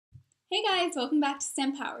Hey guys, welcome back to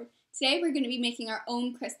STEM Powered. Today we're going to be making our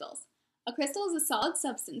own crystals. A crystal is a solid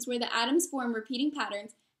substance where the atoms form repeating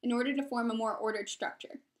patterns in order to form a more ordered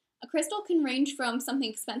structure. A crystal can range from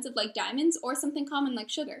something expensive like diamonds or something common like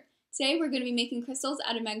sugar. Today we're going to be making crystals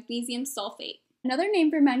out of magnesium sulfate. Another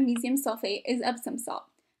name for magnesium sulfate is Epsom salt.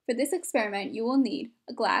 For this experiment you will need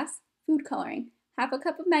a glass, food coloring, half a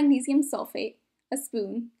cup of magnesium sulfate, a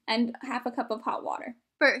spoon, and half a cup of hot water.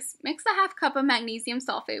 First, mix the half cup of magnesium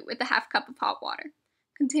sulfate with the half cup of hot water.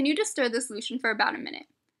 Continue to stir the solution for about a minute.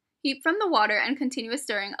 Heat from the water and continuous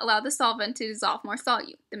stirring allow the solvent to dissolve more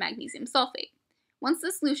solute, the magnesium sulfate. Once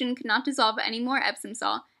the solution cannot dissolve any more Epsom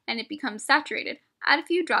salt and it becomes saturated, add a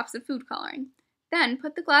few drops of food coloring. Then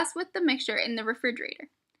put the glass with the mixture in the refrigerator.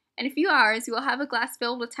 In a few hours, you will have a glass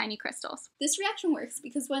filled with tiny crystals. This reaction works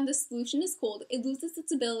because when the solution is cold, it loses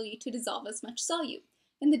its ability to dissolve as much solute.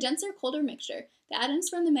 In the denser, colder mixture, the atoms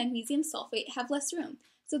from the magnesium sulfate have less room,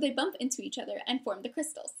 so they bump into each other and form the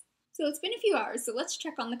crystals. So it's been a few hours, so let's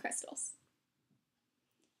check on the crystals.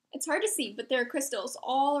 It's hard to see, but there are crystals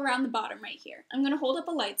all around the bottom right here. I'm going to hold up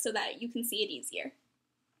a light so that you can see it easier.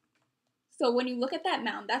 So when you look at that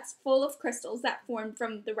mound, that's full of crystals that formed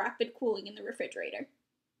from the rapid cooling in the refrigerator.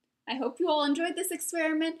 I hope you all enjoyed this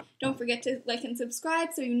experiment. Don't forget to like and subscribe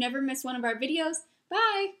so you never miss one of our videos.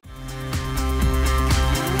 Bye!